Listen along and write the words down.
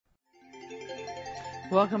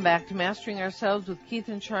Welcome back to Mastering Ourselves with Keith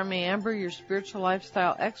and Charmaine Amber, your spiritual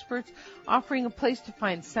lifestyle experts, offering a place to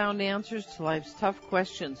find sound answers to life's tough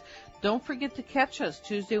questions. Don't forget to catch us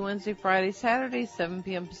Tuesday, Wednesday, Friday, Saturday, 7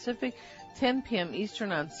 p.m. Pacific, 10 p.m.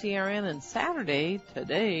 Eastern on CRN, and Saturday,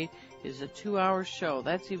 today, is a 2-hour show.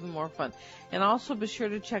 That's even more fun. And also be sure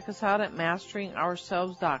to check us out at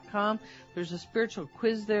masteringourselves.com. There's a spiritual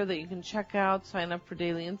quiz there that you can check out, sign up for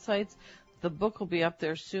daily insights. The book will be up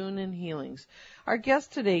there soon in Healings. Our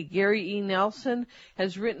guest today, Gary E. Nelson,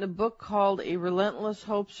 has written a book called A Relentless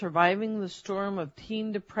Hope, Surviving the Storm of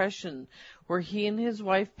Teen Depression, where he and his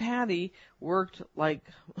wife, Patty, worked like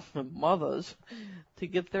mothers to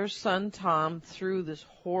get their son, Tom, through this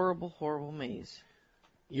horrible, horrible maze.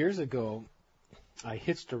 Years ago, I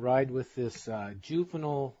hitched a ride with this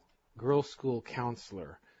juvenile girls' school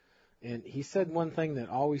counselor. And he said one thing that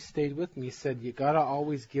always stayed with me. He said, you got to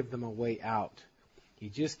always give them a way out. You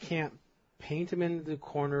just can't paint them into the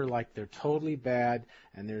corner like they're totally bad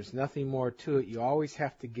and there's nothing more to it. You always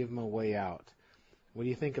have to give them a way out. What do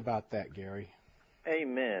you think about that, Gary?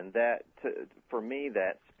 Amen. For me,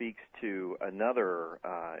 that speaks to another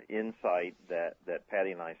insight that Patty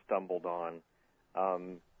and I stumbled on.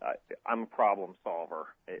 I'm a problem solver,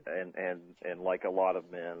 and like a lot of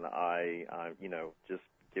men, I just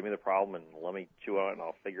give me the problem and let me chew on it and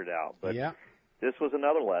I'll figure it out. But yeah. This was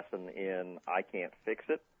another lesson in I can't fix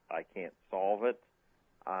it, I can't solve it,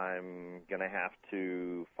 I'm going to have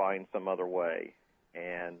to find some other way.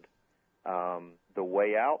 And the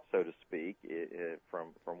way out, so to speak,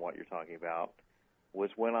 from what you're talking about, was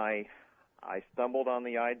when I stumbled on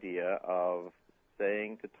the idea of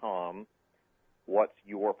saying to Tom, what's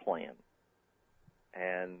your plan?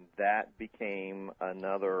 And that became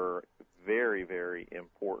another very, very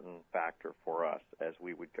important factor for us as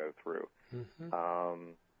we would go through.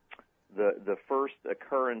 Mm-hmm. The first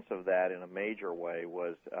occurrence of that in a major way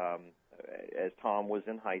was as Tom was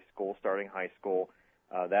in high school, starting high school.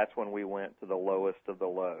 That's when we went to the lowest of the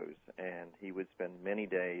lows, and he would spend many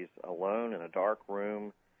days alone in a dark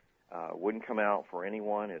room, wouldn't come out for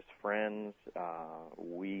anyone, his friends.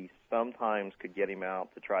 We sometimes could get him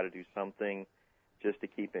out to try to do something just to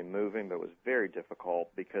keep him moving, but it was very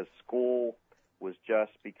difficult because school was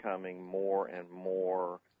just becoming more and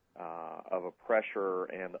more of a pressure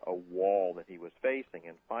and a wall that he was facing.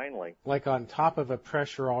 And finally... Like on top of a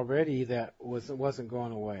pressure already that wasn't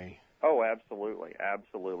going away. Oh, absolutely,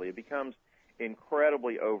 absolutely. It becomes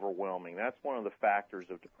incredibly overwhelming. That's one of the factors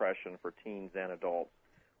of depression for teens and adults.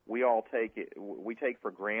 We take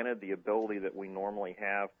for granted the ability that we normally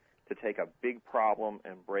have to take a big problem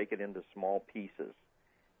and break it into small pieces.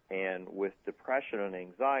 And with depression and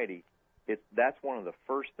anxiety, that's one of the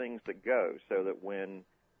first things that go, so that when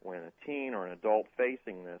a teen or an adult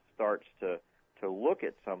facing this starts to look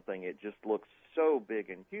at something, it just looks so big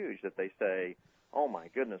and huge that they say, oh my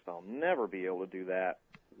goodness, I'll never be able to do that.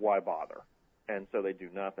 Why bother? And so they do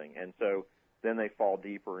nothing. And so then they fall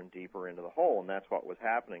deeper and deeper into the hole, and that's what was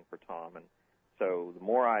happening for Tom. And so the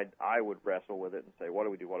more I would wrestle with it and say, what do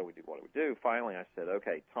we do? Finally, I said,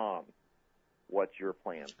 okay, Tom, what's your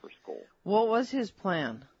plan for school? What was his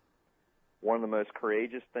plan? One of the most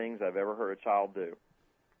courageous things I've ever heard a child do.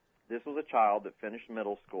 This was a child that finished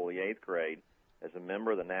middle school, the 8th grade, as a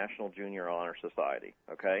member of the National Junior Honor Society,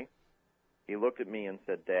 okay? He looked at me and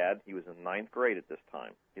said, Dad, he was in 9th grade at this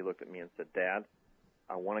time. He looked at me and said, Dad,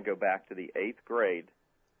 I want to go back to the 8th grade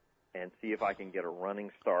and see if I can get a running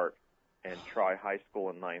start and try high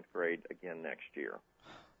school in 9th grade again next year.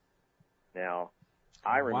 Now,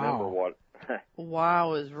 I remember what...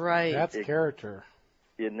 Wow is right. That's character.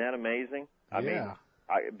 Isn't that amazing? I mean,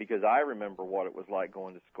 because I remember what it was like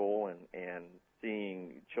going to school and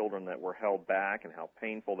seeing children that were held back and how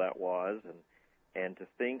painful that was. And to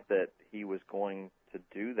think that he was going to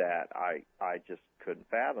do that, I just couldn't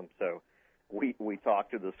fathom. So we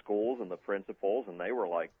talked to the schools and the principals, and they were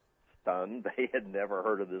like stunned. They had never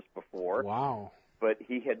heard of this before. Wow. But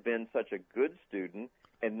he had been such a good student,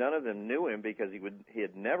 and none of them knew him because he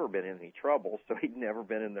had never been in any trouble, so he'd never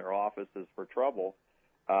been in their offices for trouble.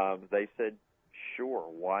 They said, sure,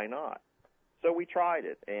 why not? So we tried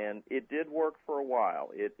it, and it did work for a while.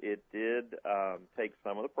 It did take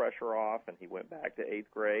some of the pressure off, and he went back to 8th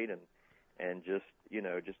grade and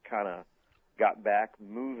just kind of got back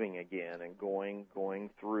moving again and going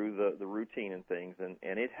through the routine and things, and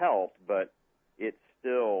it helped, but it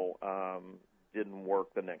still didn't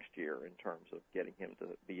work the next year in terms of getting him to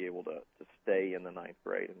be able to stay in the 9th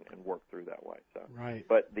grade and work through that way. So, right.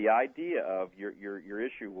 But the idea of your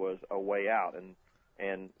issue was a way out,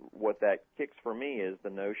 and what that kicks for me is the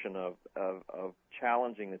notion of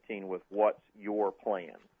challenging the teen with what's your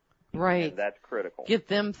plan. Right. And that's critical. Get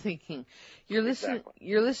them thinking. You're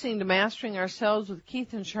listening to Mastering Ourselves with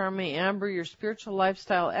Keith and Charmaine Amber, your spiritual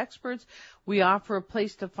lifestyle experts. We offer a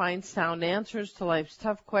place to find sound answers to life's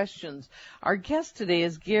tough questions. Our guest today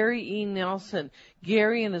is Gary E. Nelson.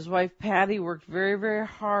 Gary and his wife Patty worked very, very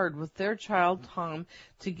hard with their child Tom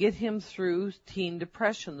to get him through teen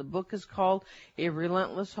depression. The book is called A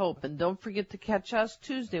Relentless Hope. And don't forget to catch us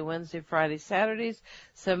Tuesday, Wednesday, Friday, Saturdays,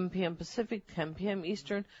 7 p.m. Pacific, 10 p.m.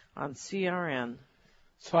 Eastern on CRN.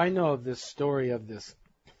 So I know of this story of this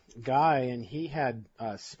guy, and he had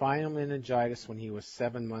spinal meningitis when he was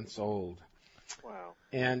 7 months old. Wow.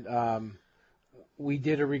 And we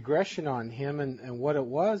did a regression on him, and what it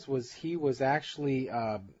was he was actually,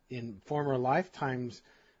 in former lifetimes,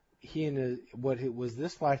 he and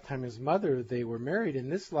this lifetime, his mother, they were married.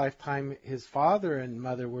 In this lifetime, his father and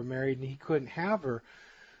mother were married, and he couldn't have her.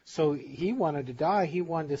 So he wanted to die. He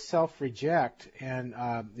wanted to self-reject, and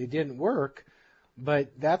it didn't work.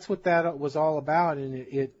 But that's what that was all about, and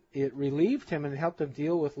it relieved him and helped him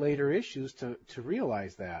deal with later issues to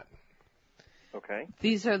realize that. Okay.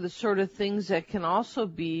 These are the sort of things that can also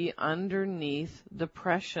be underneath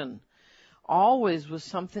depression. Always with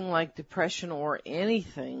something like depression or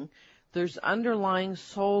anything, there's underlying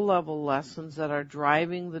soul level lessons that are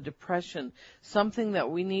driving the depression, something that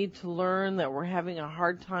we need to learn that we're having a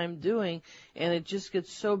hard time doing, and it just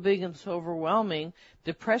gets so big and so overwhelming,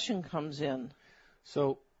 depression comes in.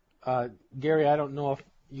 So, Gary, I don't know if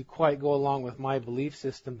you quite go along with my belief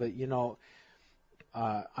system, but,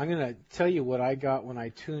 I'm going to tell you what I got when I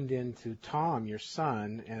tuned into Tom, your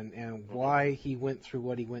son, and why he went through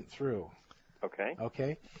what he went through. Okay.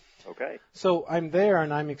 Okay? Okay. So I'm there,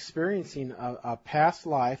 and I'm experiencing a past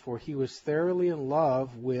life where he was thoroughly in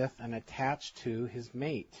love with and attached to his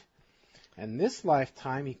mate. And this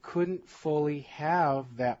lifetime, he couldn't fully have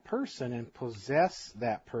that person and possess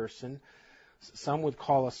that person. Some would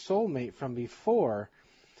call a soulmate from before.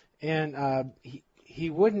 And he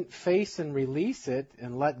wouldn't face and release it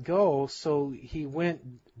and let go, so he went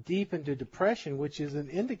deep into depression, which is an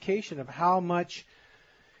indication of how much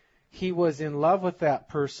he was in love with that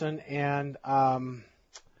person and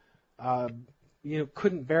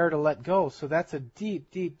couldn't bear to let go. So that's a deep,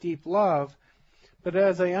 deep, deep love. But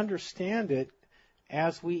as I understand it,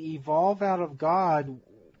 as we evolve out of God,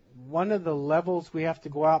 one of the levels we have to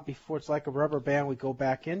go out before it's like a rubber band, we go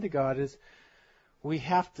back into God, is we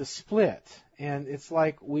have to split. And it's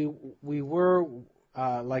like we were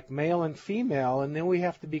like male and female, and then we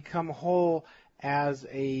have to become whole as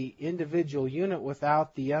a individual unit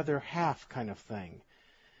without the other half kind of thing.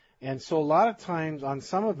 And so a lot of times on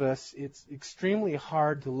some of us, it's extremely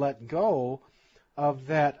hard to let go of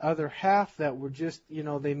that other half that we're just,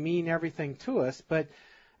 they mean everything to us. But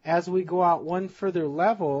as we go out one further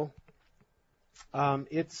level,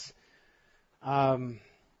 it's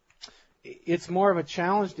more of a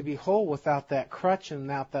challenge to be whole without that crutch and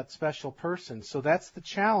without that special person. So that's the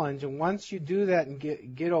challenge. And once you do that and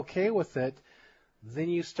get okay with it, then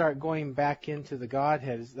you start going back into the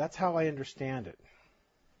Godhead. That's how I understand it.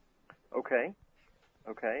 Okay.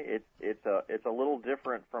 It's a little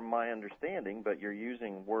different from my understanding, but you're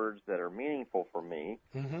using words that are meaningful for me.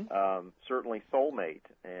 Mm-hmm. Certainly, soulmate,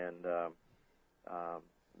 and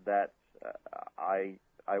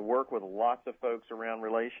I work with lots of folks around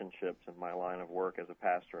relationships in my line of work as a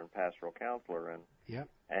pastor and pastoral counselor, and yep.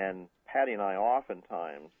 And Patty and I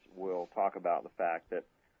oftentimes will talk about the fact that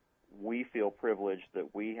we feel privileged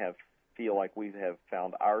that feel like we have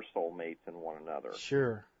found our soulmates in one another.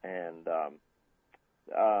 Sure. And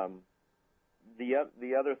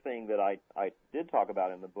the other thing that I did talk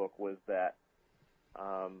about in the book was that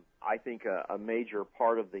I think a major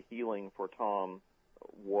part of the healing for Tom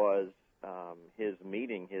was his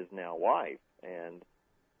meeting his now wife, and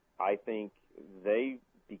I think they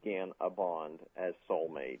began a bond as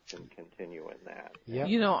soulmates and continue in that. Yep.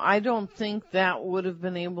 I don't think that would have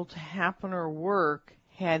been able to happen or work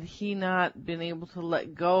had he not been able to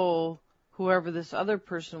let go whoever this other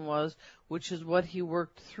person was, which is what he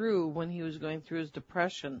worked through when he was going through his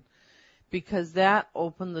depression, because that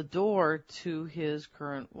opened the door to his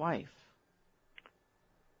current wife.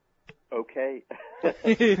 Okay. All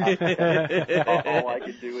I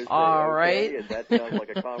can do is say, all okay, right. And that sounds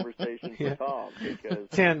like a conversation for Tom, because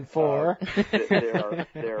 10-4.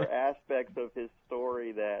 There are aspects of his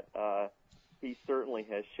story that he certainly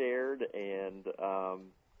has shared, and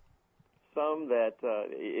some that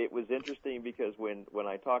it was interesting because when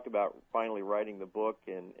I talked about finally writing the book,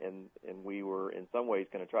 and we were in some ways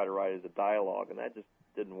going to try to write it as a dialogue, and that just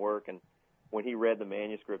didn't work. And when he read the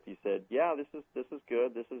manuscript, he said, "Yeah, this is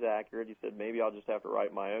good. This is accurate." He said, "Maybe I'll just have to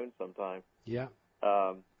write my own sometime." Yeah.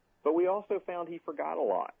 But we also found he forgot a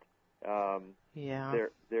lot. Yeah.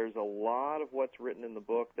 There's a lot of what's written in the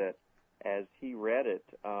book that, as he read it,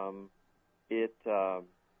 it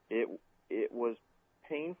was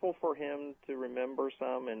painful for him to remember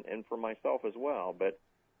some, and for myself as well. But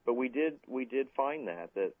we did find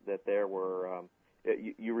that there were.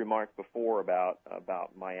 You remarked before about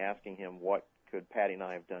my asking him what could Patty and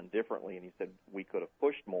I have done differently, and he said we could have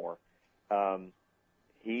pushed more.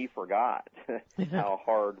 He forgot how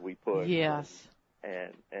hard we pushed. Yes.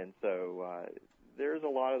 And so there's a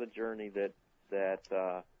lot of the journey that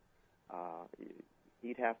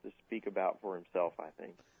he'd have to speak about for himself, I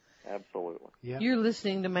think. Absolutely. Yeah. You're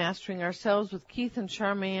listening to Mastering Ourselves with Keith and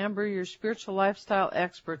Charmaine Amber, your spiritual lifestyle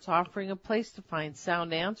experts, offering a place to find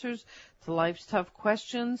sound answers to life's tough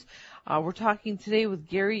questions. We're talking today with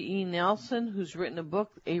Gary E. Nelson, who's written a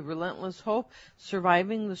book, A Relentless Hope,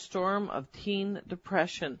 Surviving the Storm of Teen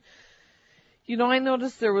Depression. You know, I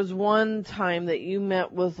noticed there was one time that you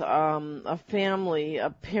met with a family,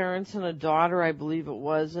 a parents and a daughter, I believe it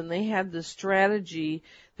was, and they had this strategy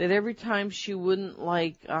that every time she wouldn't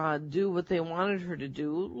do what they wanted her to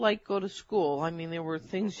do, like go to school, I mean, there were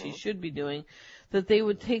things she should be doing, that they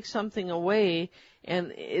would take something away,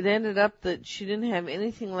 and it ended up that she didn't have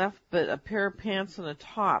anything left but a pair of pants and a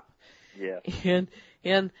top. Yeah.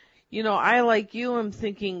 And you know, I, like you, am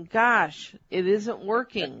thinking, gosh, it isn't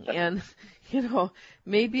working. And, you know,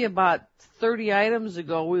 maybe about 30 items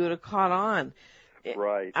ago we would have caught on.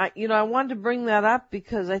 Right. I wanted to bring that up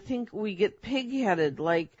because I think we get pig-headed,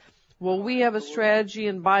 like, well, we have a strategy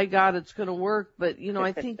and by God it's going to work. But, you know,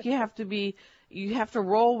 I think you have to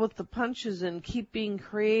roll with the punches and keep being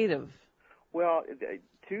creative. Well,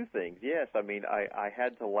 two things. Yes, I mean, I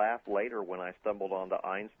had to laugh later when I stumbled onto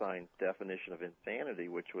Einstein's definition of insanity,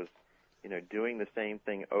 which was, you know, doing the same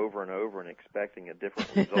thing over and over and expecting a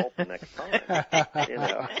different result the next time. You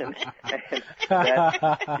know, and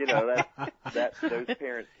that, you know, that those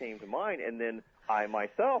parents came to mind, and then I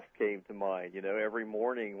myself came to mind. You know, every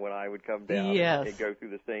morning when I would come down and go through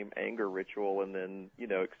the same anger ritual, and then, you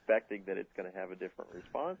know, expecting that it's going to have a different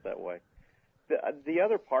response that way. The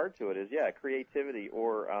other part to it is, creativity,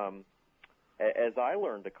 or as I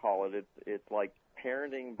learned to call it, it's like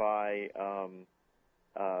parenting by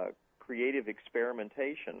creative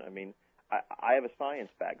experimentation. I mean, I have a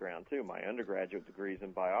science background too. My undergraduate degree is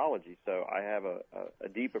in biology, so I have a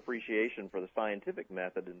deep appreciation for the scientific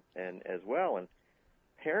method and as well. And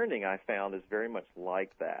parenting, I found, is very much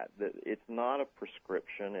like that. It's not a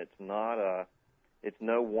prescription. It's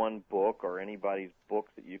no one book or anybody's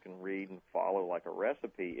books that you can read and follow like a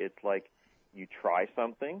recipe. It's like you try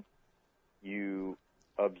something, you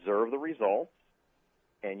observe the results,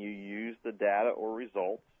 and you use the data or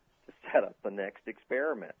results to set up the next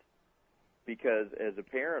experiment. Because as a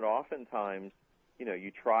parent, oftentimes, you know,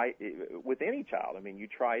 you try, with any child, I mean, you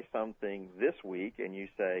try something this week and you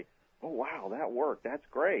say, oh, wow, that worked, that's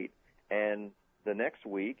great. And the next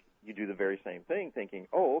week, you do the very same thing thinking,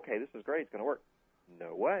 oh, okay, this is great, it's going to work.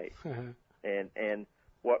 No way. And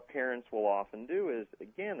what parents will often do is,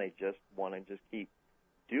 again, they just want to just keep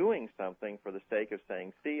doing something for the sake of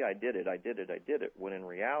saying, see, I did it, when in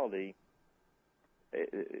reality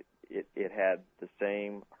it had the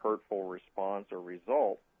same hurtful response or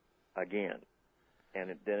result again.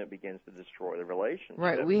 And then it begins to destroy the relationship.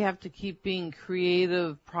 Right. We have to keep being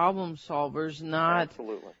creative problem solvers, not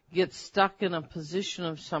Absolutely. Get stuck in a position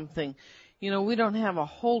of something. You know, we don't have a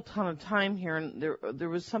whole ton of time here, and there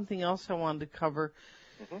was something else I wanted to cover.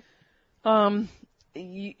 Mm-hmm.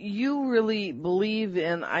 You really believe,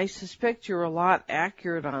 and I suspect you're a lot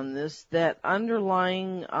accurate on this, that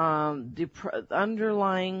underlying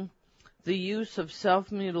the use of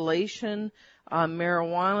self-mutilation,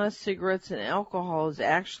 marijuana, cigarettes, and alcohol is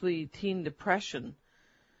actually teen depression.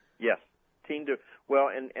 Yes, well,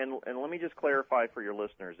 and let me just clarify for your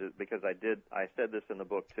listeners, because I said this in the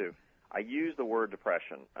book too. I use the word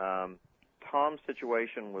depression. Tom's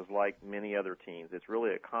situation was like many other teens. It's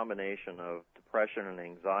really a combination of depression and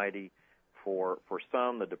anxiety. For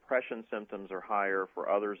some, the depression symptoms are higher. For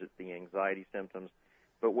others, it's the anxiety symptoms.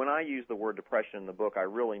 But when I use the word depression in the book, I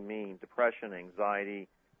really mean depression, anxiety,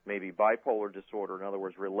 maybe bipolar disorder, in other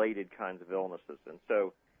words, related kinds of illnesses. And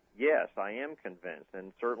so, yes, I am convinced,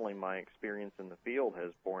 and certainly my experience in the field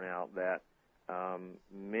has borne out that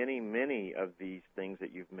many of these things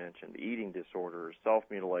that you've mentioned, eating disorders,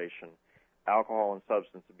 self-mutilation, alcohol and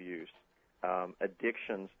substance abuse,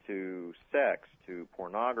 addictions to sex, to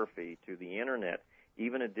pornography, to the Internet,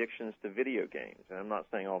 even addictions to video games. And I'm not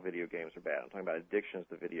saying all video games are bad. I'm talking about addictions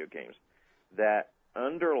to video games. That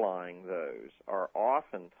underlying those are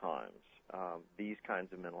oftentimes these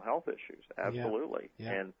kinds of mental health issues. Absolutely.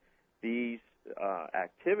 Yeah. these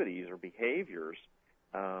activities or behaviors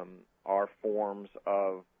are forms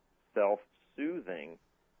of self-soothing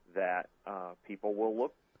that people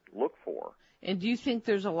will look for. And do you think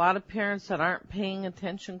there's a lot of parents that aren't paying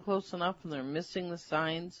attention close enough and they're missing the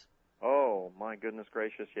signs? Oh, my goodness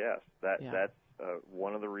gracious, yes. That's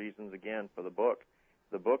one of the reasons, again, for the book.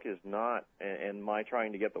 The book is not, and my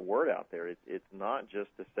trying to get the word out there, it's not just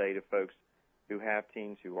to say to folks who have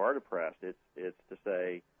teens who are depressed. It's to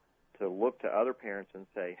say, to look to other parents and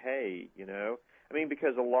say, hey,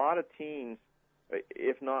 because a lot of teens,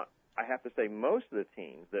 if not, I have to say most of the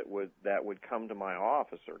teens that would come to my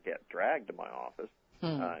office or get dragged to my office,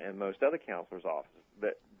 and most other counselors' offices,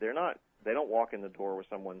 that they don't walk in the door with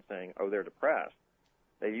someone saying, oh, they're depressed.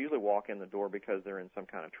 They usually walk in the door because they're in some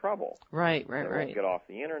kind of trouble. Right. They won't get off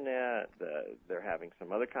the internet. They're having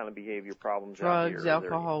some other kind of behavior problems Drugs, out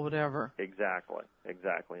here. alcohol, whatever. Exactly.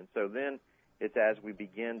 And so then it's as we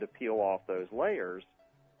begin to peel off those layers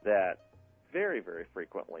that very, very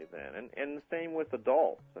frequently then, and the same with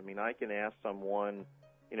adults. I mean, I can ask someone,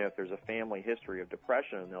 if there's a family history of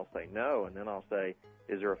depression, and they'll say no, and then I'll say,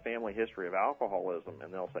 is there a family history of alcoholism?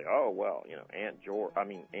 And they'll say, oh, well, Aunt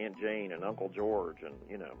Jane and Uncle George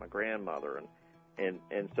and, my grandmother.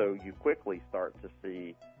 And so you quickly start to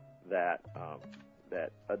see that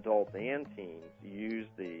that adults and teens use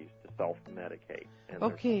these to self-medicate. And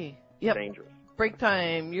okay. They're dangerous. Break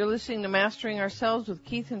time. You're listening to Mastering Ourselves with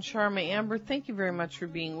Keith and Charma Amber. Thank you very much for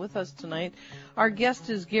being with us tonight. Our guest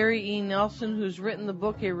is Gary E. Nelson, who's written the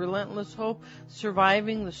book, A Relentless Hope,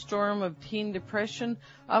 Surviving the Storm of Teen Depression,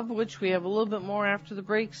 of which we have a little bit more after the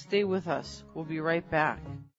break. Stay with us. We'll be right back.